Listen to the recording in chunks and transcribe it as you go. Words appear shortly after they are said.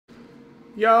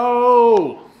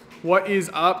Yo! What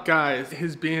is up, guys? It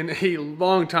has been a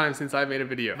long time since I made a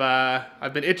video.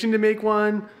 I've been itching to make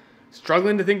one,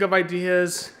 struggling to think of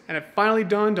ideas, and it finally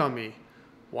dawned on me.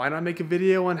 Why not make a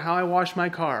video on how I wash my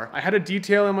car? I had a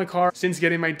detail in my car. Since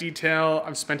getting my detail,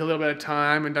 I've spent a little bit of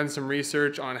time and done some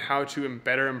research on how to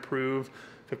better improve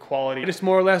the quality. I just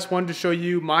more or less wanted to show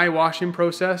you my washing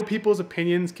process. People's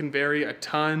opinions can vary a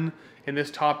ton in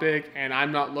this topic, and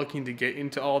I'm not looking to get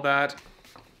into all that.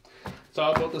 It's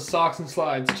all about the socks and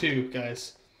slides too,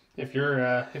 guys. If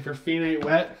your feet ain't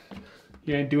wet,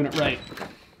 you ain't doing it right.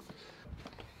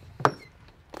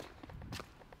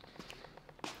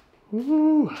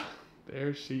 Ooh,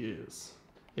 there she is.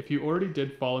 If you already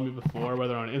did follow me before,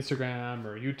 whether on Instagram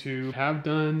or YouTube, I have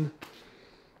done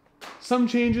some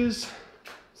changes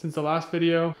since the last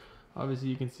video. Obviously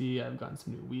you can see I've gotten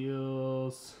some new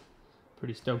wheels.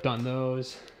 Pretty stoked on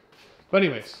those. But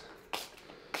anyways,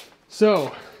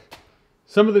 so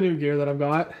some of the new gear that I've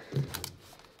got: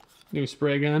 new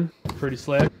spray gun, pretty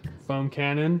slick, foam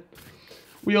cannon,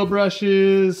 wheel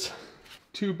brushes,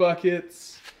 2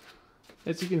 buckets.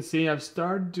 As you can see, I've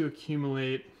started to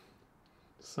accumulate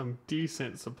some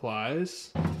decent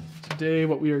supplies. Today,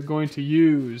 what we are going to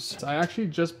use, I actually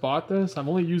just bought this. I've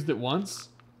only used it once.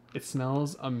 It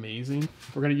smells amazing.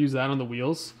 We're gonna use that on the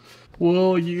wheels.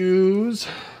 We'll use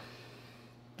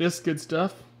this good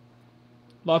stuff.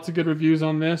 Lots of good reviews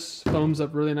on this. Foams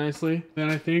up really nicely. Then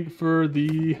I think for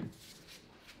the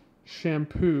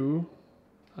shampoo,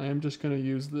 I am just gonna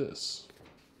use this.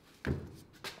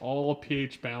 All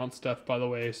pH balanced stuff, by the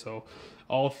way, so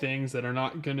all things that are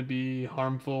not gonna be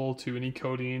harmful to any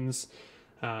coatings,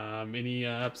 any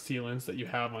sealants that you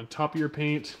have on top of your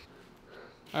paint.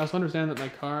 I also understand that my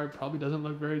car probably doesn't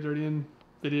look very dirty in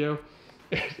video.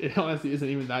 It honestly isn't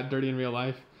even that dirty in real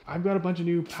life. I've got a bunch of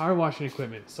new power washing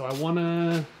equipment, so I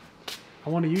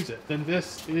wanna use it. Then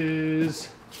this is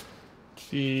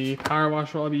the power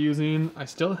washer I'll be using. I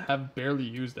still have barely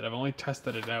used it. I've only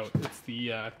tested it out. It's the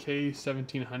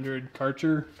K1700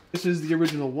 Karcher. This is the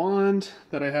original wand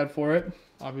that I had for it.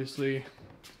 Obviously,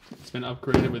 it's been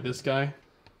upgraded with this guy.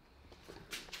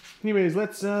 Anyways,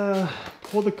 let's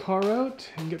pull the car out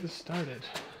and get this started.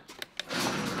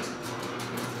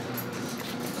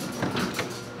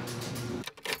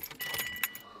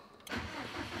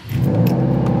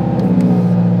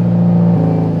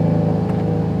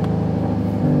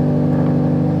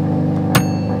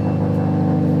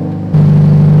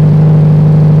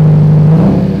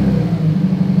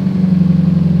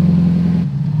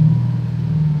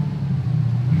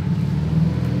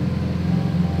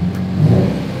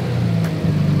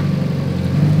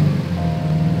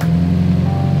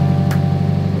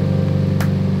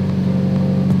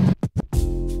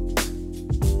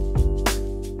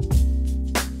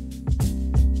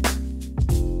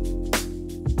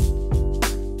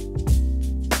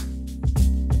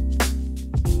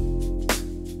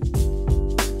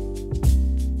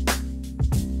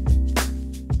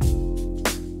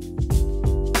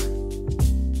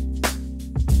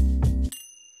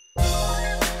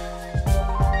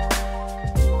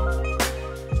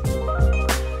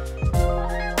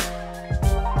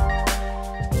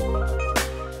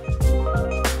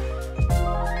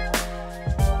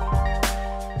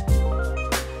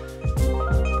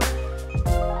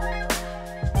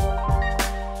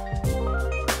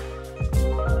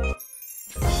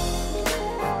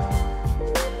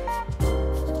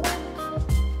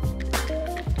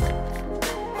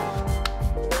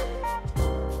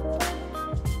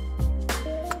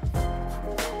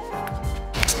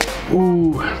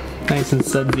 Ooh, nice and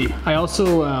sudsy. I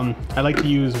also, I like to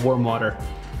use warm water.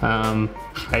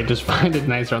 I just find it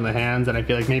nicer on the hands, and I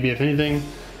feel like maybe if anything,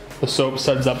 the soap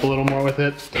suds up a little more with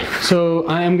it. So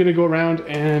I am gonna go around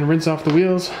and rinse off the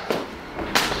wheels,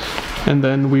 and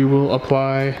then we will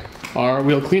apply our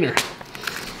wheel cleaner.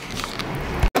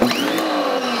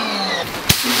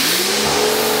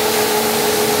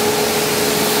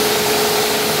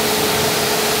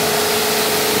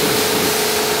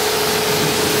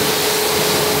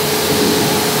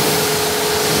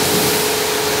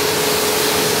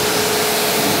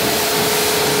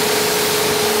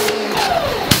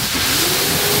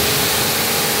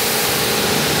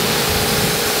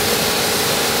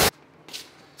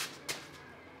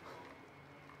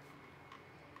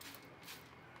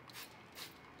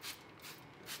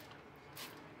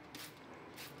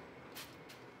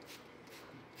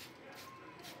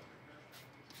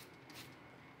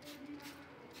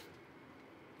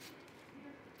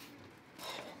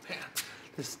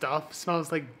 This stuff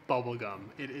smells like bubble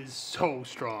gum. It is so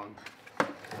strong.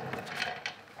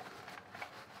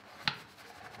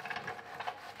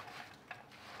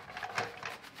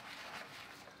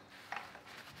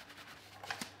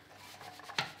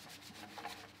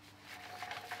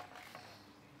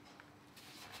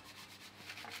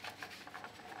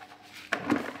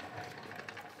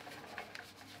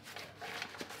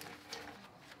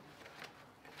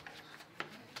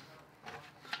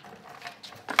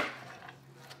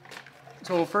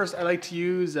 So first I like to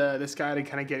use this guy to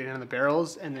kind of get in on the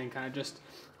barrels and then kind of just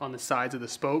on the sides of the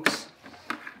spokes.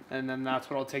 And then that's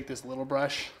what I'll take this little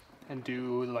brush and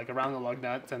do like around the lug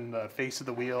nuts and the face of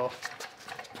the wheel.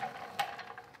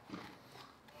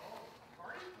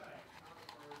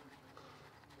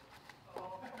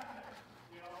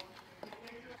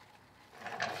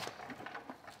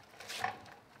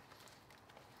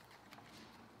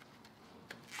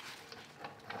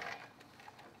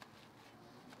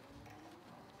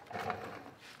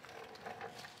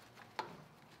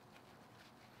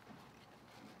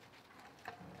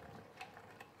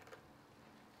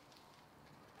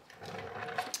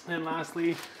 And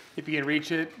lastly, if you can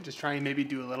reach it, just try and maybe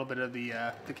do a little bit of the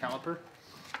caliper.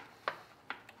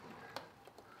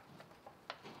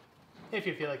 If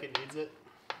you feel like it needs it.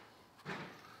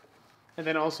 And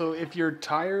then also, if your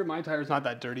tire, my tire's not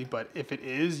that dirty, but if it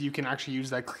is, you can actually use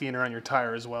that cleaner on your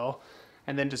tire as well.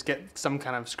 And then just get some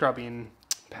kind of scrubbing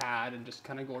pad and just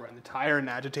kind of go around the tire and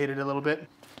agitate it a little bit.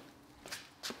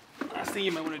 Last thing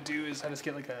you might want to do is just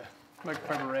get like a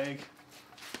microfiber rag.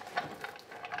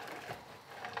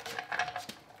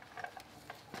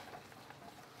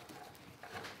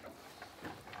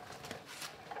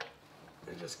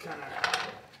 Just kind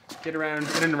of get around,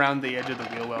 in and around the edge of the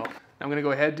wheel well. I'm going to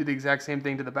go ahead, do the exact same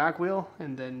thing to the back wheel,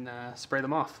 and then spray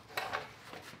them off.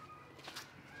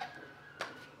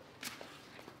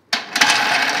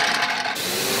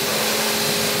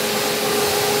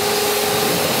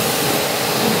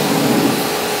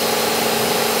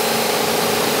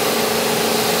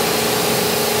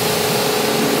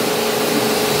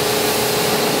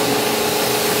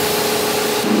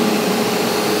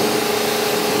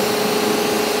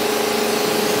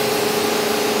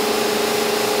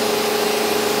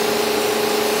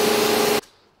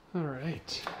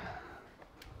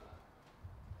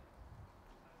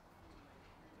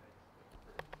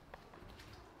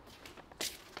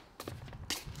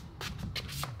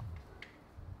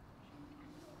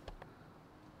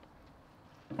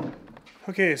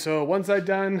 Okay, so one side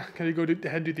done, gonna go ahead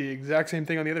and do the exact same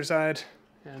thing on the other side,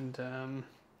 and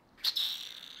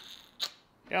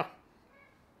yeah,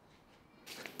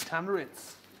 time to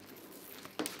rinse.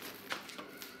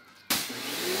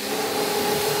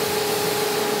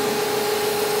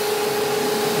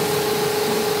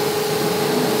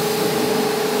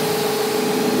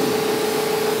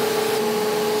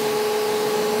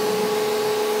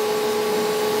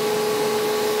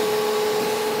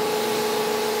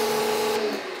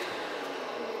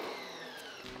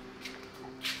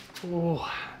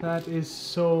 Oh, that is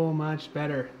so much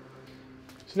better.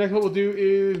 So next what we'll do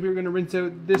is we're going to rinse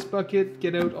out this bucket,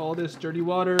 get out all this dirty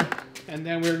water, and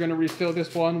then we're going to refill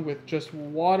this one with just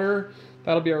water.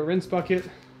 That'll be our rinse bucket.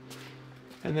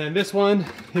 And then this one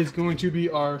is going to be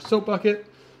our soap bucket.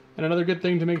 And another good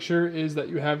thing to make sure is that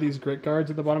you have these grit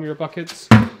guards at the bottom of your buckets.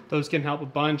 Those can help a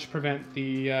bunch prevent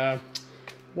the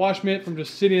wash mitt from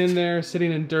just sitting in there,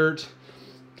 sitting in dirt,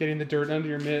 getting the dirt under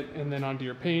your mitt and then onto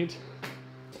your paint.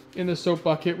 In the soap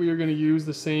bucket, we are going to use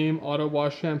the same auto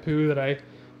wash shampoo that I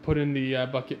put in the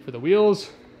bucket for the wheels.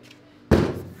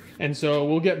 And so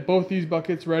we'll get both these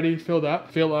buckets ready, filled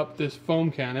up, fill up this foam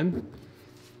cannon.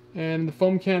 And the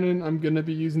foam cannon, I'm going to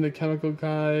be using the Chemical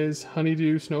Guys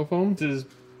Honeydew Snow Foam. This is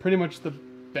pretty much the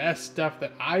best stuff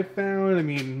that I've found. I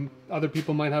mean, other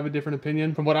people might have a different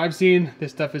opinion. From what I've seen,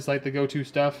 this stuff is like the go-to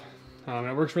stuff.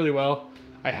 It works really well.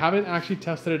 I haven't actually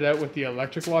tested it out with the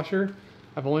electric washer.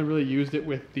 I've only really used it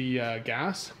with the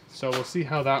gas, so we'll see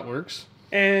how that works.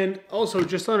 And also,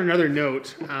 just on another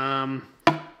note, I'm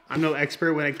no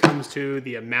expert when it comes to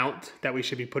the amount that we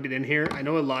should be putting in here. I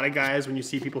know a lot of guys, when you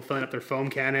see people filling up their foam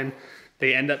cannon,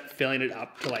 they end up filling it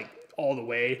up to like all the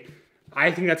way. I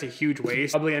think that's a huge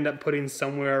waste. Probably end up putting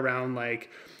somewhere around like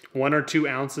 1 or 2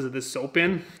 ounces of this soap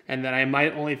in, and then I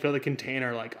might only fill the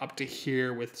container like up to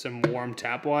here with some warm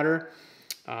tap water.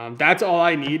 That's all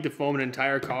I need to foam an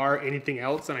entire car. Anything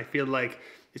else, and I feel like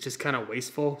it's just kind of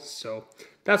wasteful. So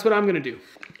that's what I'm gonna do.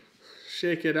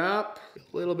 Shake it up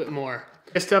a little bit more.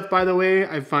 This stuff, by the way,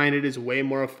 I find it is way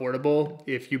more affordable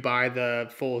if you buy the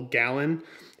full gallon.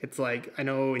 It's like, I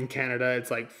know in Canada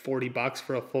it's like 40 bucks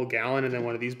for a full gallon, and then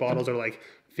one of these bottles are like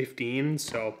 15.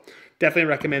 So definitely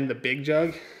recommend the big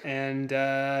jug. And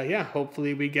yeah,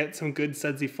 hopefully we get some good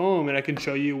sudsy foam, and I can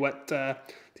show you what the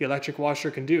electric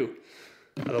washer can do.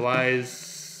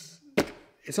 Otherwise,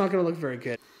 it's not going to look very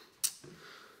good.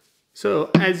 So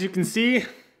as you can see,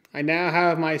 I now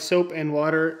have my soap and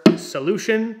water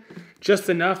solution, just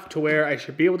enough to where I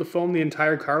should be able to foam the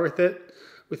entire car with it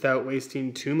without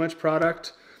wasting too much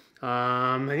product.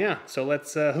 Yeah, so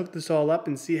let's hook this all up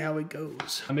and see how it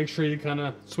goes. Make sure you kind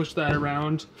of switch that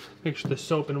around. Make sure the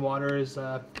soap and water is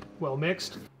well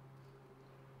mixed.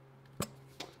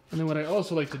 And then what I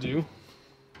also like to do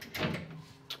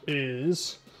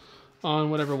is, on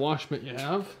whatever wash mitt you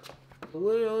have, a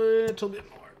little bit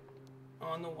more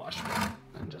on the wash mitt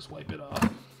and just wipe it off.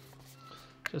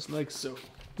 Just like so.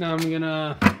 Now I'm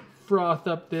gonna froth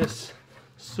up this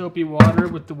soapy water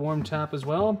with the warm tap as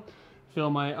well. Fill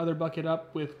my other bucket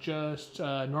up with just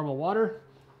normal water.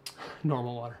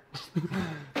 Normal water.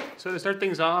 So to start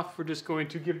things off, we're just going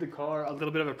to give the car a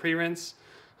little bit of a pre-rinse.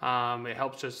 It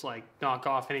helps just like knock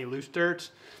off any loose dirt.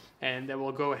 And then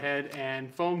we'll go ahead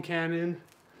and foam cannon.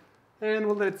 And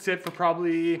we'll let it sit for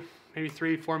probably maybe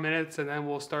 3-4 minutes, and then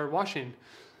we'll start washing.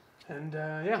 And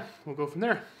yeah, we'll go from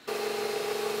there.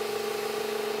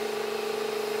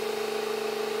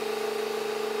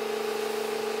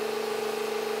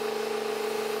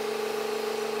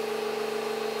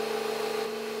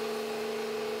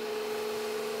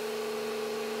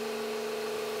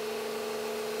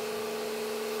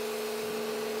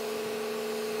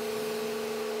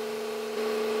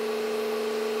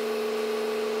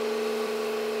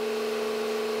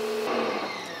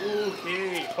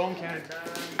 Okay, foam cannon time.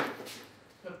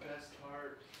 The best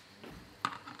part.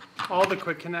 All the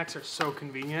quick connects are so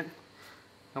convenient,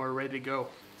 and we're ready to go.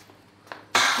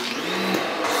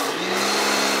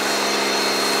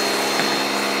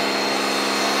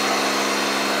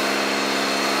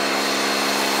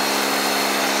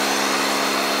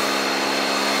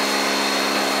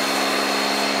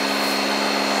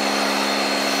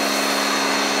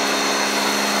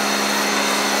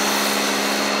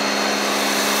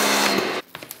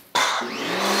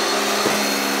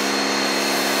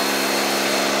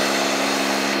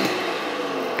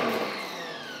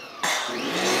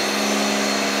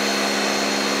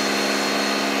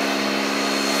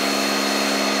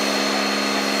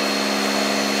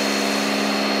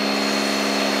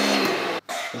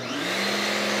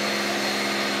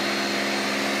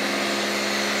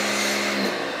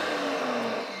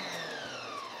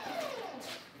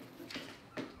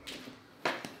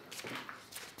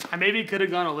 I maybe could have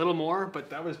gone a little more, but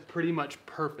that was pretty much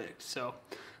perfect. So,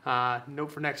 note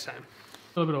for next time.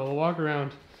 A little bit of a walk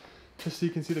around, just so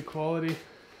you can see the quality.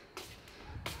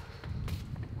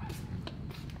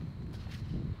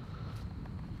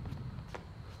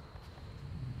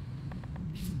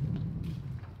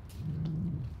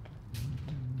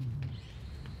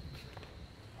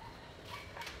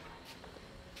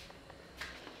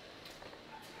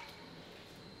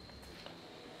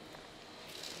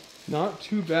 Not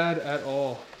too bad at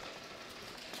all.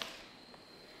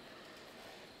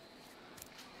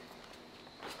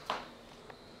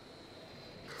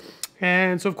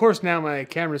 And so of course now my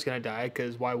camera's gonna die,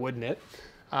 because why wouldn't it?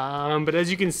 But as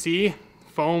you can see,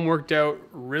 foam worked out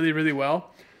really, really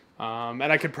well. And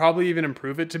I could probably even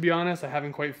improve it, to be honest. I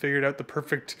haven't quite figured out the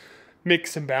perfect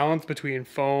mix and balance between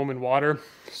foam and water.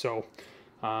 So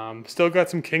still got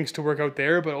some kinks to work out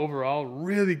there, but overall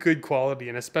really good quality,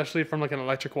 and especially from like an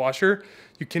electric washer,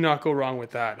 you cannot go wrong with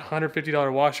that.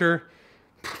 $150 washer.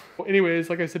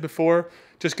 Anyways, like I said before,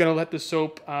 just gonna let the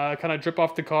soap kind of drip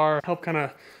off the car, help kind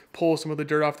of pull some of the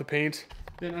dirt off the paint.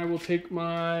 Then I will take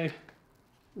my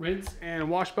rinse and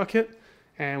wash bucket,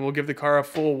 and we'll give the car a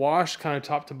full wash, kind of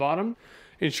top to bottom,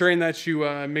 ensuring that you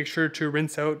make sure to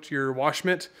rinse out your wash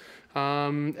mitt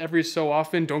every so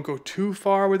often. Don't go too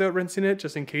far without rinsing it,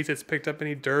 just in case it's picked up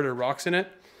any dirt or rocks in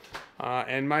it.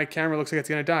 And my camera looks like it's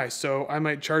gonna die, so I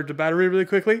might charge the battery really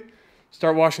quickly,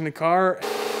 start washing the car.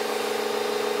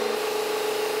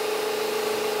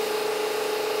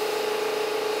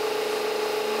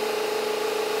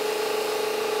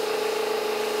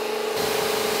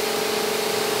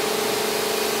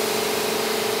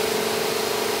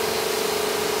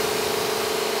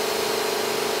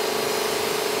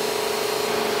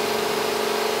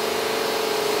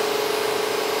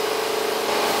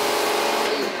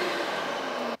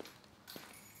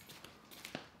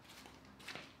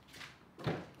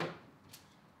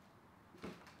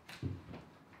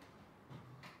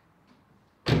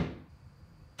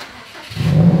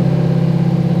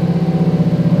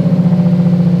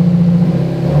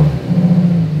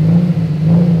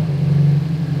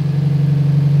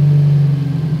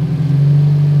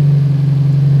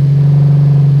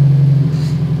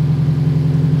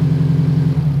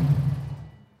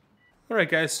 Alright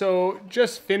guys, so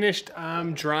just finished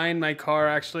drying my car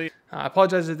actually. I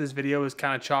apologize if this video is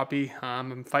kind of choppy.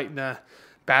 I'm fighting a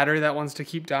battery that wants to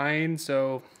keep dying,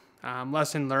 so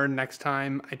lesson learned, next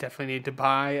time I definitely need to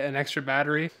buy an extra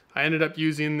battery. I ended up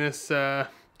using this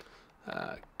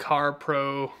Car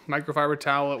Pro microfiber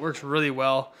towel. It works really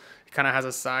well. It kind of has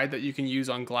a side that you can use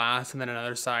on glass and then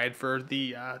another side for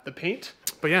the paint.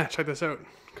 But yeah, check this out.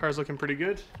 Car's looking pretty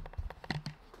good.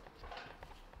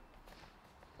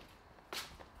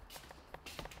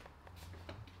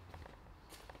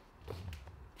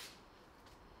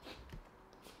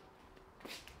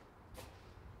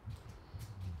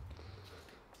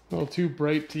 A little too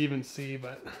bright to even see,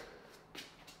 but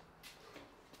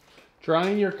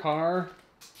drying your car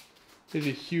is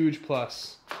a huge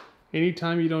plus.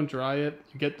 Anytime you don't dry it,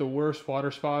 you get the worst water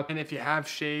spot. And if you have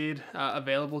shade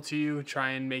available to you, try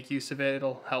and make use of it.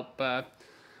 It'll help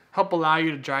allow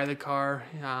you to dry the car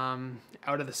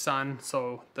out of the sun,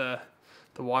 so the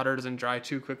water doesn't dry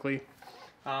too quickly.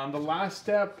 The last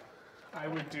step I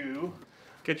would do,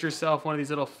 get yourself one of these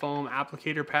little foam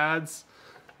applicator pads.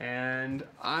 And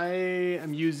I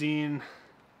am using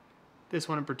this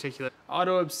one in particular,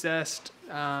 Auto Obsessed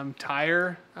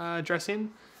tire dressing,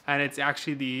 and it's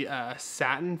actually the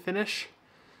satin finish.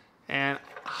 And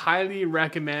highly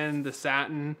recommend the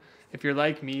satin. If you're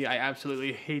like me, I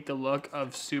absolutely hate the look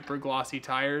of super glossy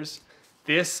tires.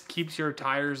 This keeps your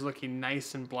tires looking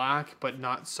nice and black, but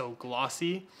not so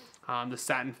glossy. The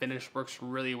satin finish works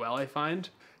really well, I find.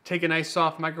 Take a nice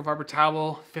soft microfiber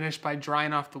towel, finish by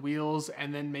drying off the wheels,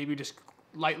 and then maybe just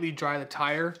lightly dry the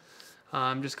tire,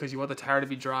 just because you want the tire to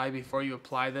be dry before you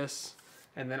apply this.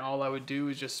 And then all I would do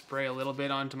is just spray a little bit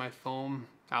onto my foam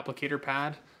applicator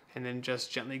pad, and then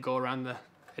just gently go around the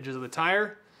edges of the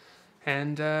tire.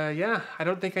 And yeah, I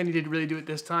don't think I need to really do it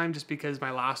this time, just because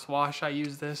my last wash I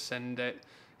used this, and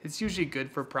it's usually good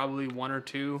for probably 1 or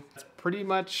 2. That's pretty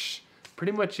much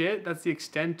it. That's the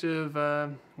extent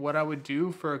of what I would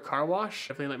do for a car wash.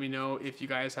 Definitely let me know if you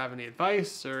guys have any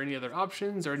advice or any other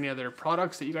options or any other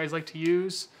products that you guys like to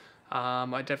use.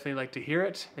 I'd definitely like to hear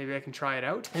it. Maybe I can try it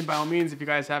out. And by all means, if you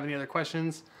guys have any other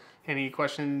questions, any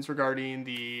questions regarding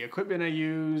the equipment I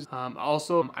use.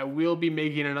 Also, I will be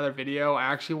making another video. I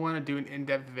actually want to do an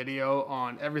in-depth video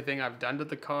on everything I've done to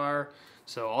the car,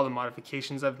 so all the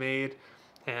modifications I've made.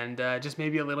 And just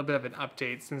maybe a little bit of an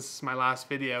update since my last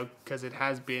video, because it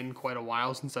has been quite a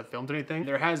while since I've filmed anything.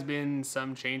 There has been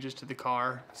some changes to the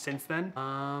car since then.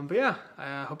 But yeah,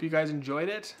 I hope you guys enjoyed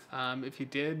it. If you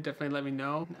did, definitely let me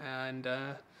know. And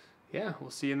yeah, we'll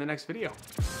see you in the next video.